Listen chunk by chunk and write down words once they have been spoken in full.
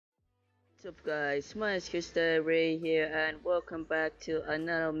What's up guys, my name is Ray here and welcome back to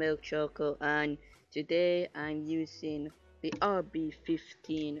another milk choco, and today I'm using the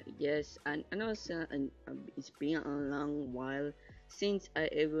RB15. Yes, and also it's been a long while since I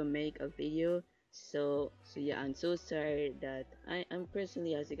ever make a video, so yeah, I'm so sorry that I'm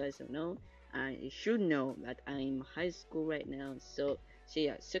personally, as you guys don't know, and you should know that I'm high school right now, so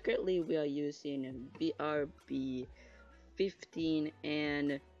yeah, so currently we are using BRB 15,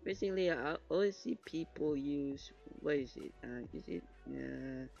 and basically I always see people use, what is it, is it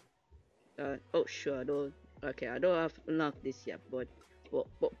oh sure, I don't have unlocked this yet, but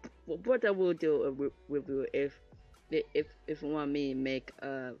what I will do a review if you want me to make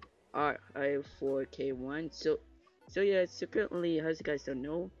R4K1. So yeah, so currently, as you guys don't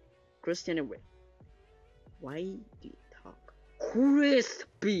know, Christian Ray, why do you talk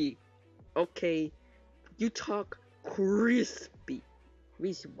crispy? Okay, you talk crispy.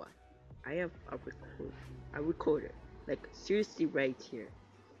 Reason why, I have a recorder, like seriously right here.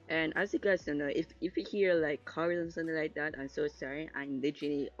 And as you guys don't know, if you hear like cars or something like that, I'm so sorry. I'm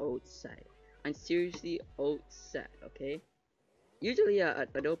literally outside. I'm seriously outside. Okay. Usually I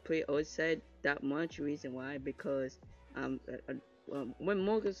don't play outside that much. Reason why, because when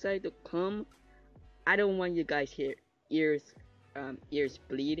motorcycle come, I don't want you guys hear ears ears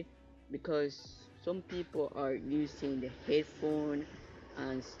bleed, because some people are using the headphone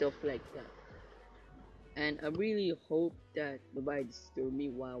and stuff like that. And I really hope that nobody disturb me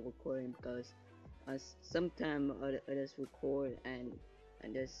while recording, because sometimes others record and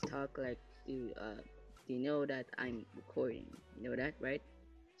just talk like they know that I'm recording. You know that, right?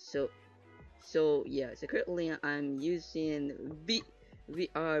 So yeah, so currently I'm using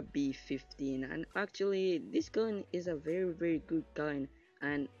VRB15, and actually this gun is a very good gun,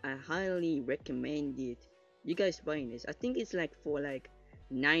 and I highly recommend it. You guys buying this? I think it's like for like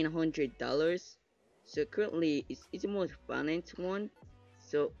 $900. So currently it's the most balanced one.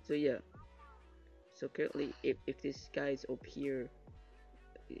 So yeah. So currently, if this guy is up here,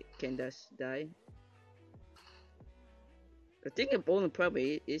 can just die. I think the only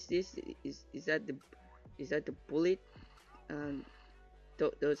problem is this is that the bullet, um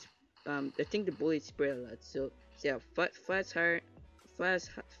those I think the bullets spread a lot. So yeah, fast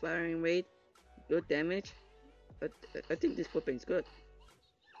firing rate, good damage. But I think this weapon is good.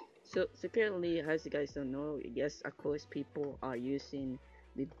 So currently, as you guys don't know, yes, of course, people are using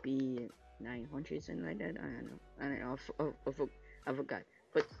the B900, something like that. I don't know. I forgot.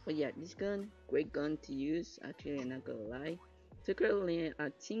 But yeah, this gun, great gun to use. Actually, I'm not gonna lie. So currently, I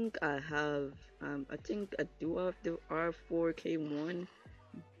think I do have the R4K1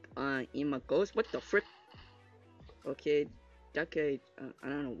 in my ghost. What the frick? Okay, that guy, I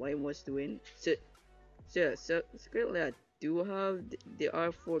don't know what he was doing. So currently I do have the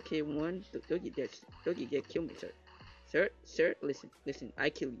R4K1. Don't you get kill me, sir? Sir, listen. I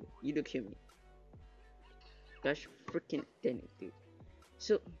kill you. You don't kill me. Gosh, freaking dang it, dude.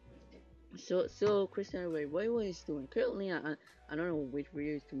 So, so Christian Ray, what was doing? Currently, I don't know which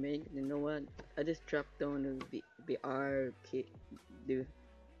videos to make. You know what? I just dropped down the R K the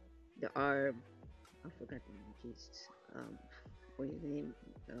the R. I forgot the name. Jesus. What is the name?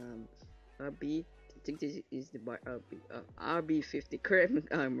 RB. I think this is the bar RB50. Correct me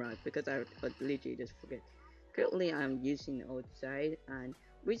if I'm wrong, because I literally just forget. Currently, I'm using outside, and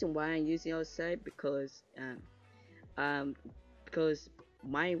reason why I'm using outside, um because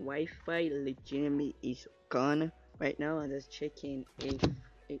my Wi-Fi legitimately is gone right now. I'm just checking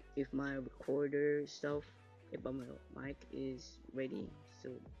if my recorder stuff, if my mic is ready.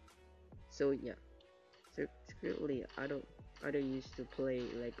 So yeah. So currently, I don't used to play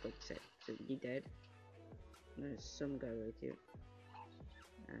like outside. So he dead. There's some guy right here,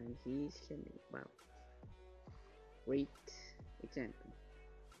 and he's killing. Wow. Great example.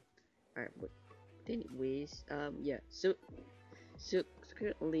 Alright, but anyways, yeah. So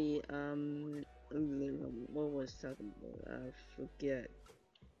currently, what was talking about? I forget.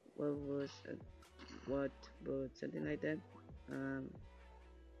 What was what, but something like that. Um.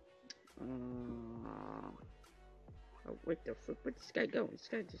 Oh, what the fuck? Where'd this guy go? This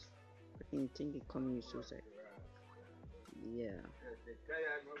guy just freaking thinking communist suicide. Yeah.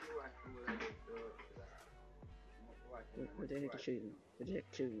 What the heck is shooting? What the heck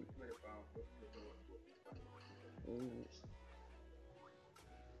shooting? Oh.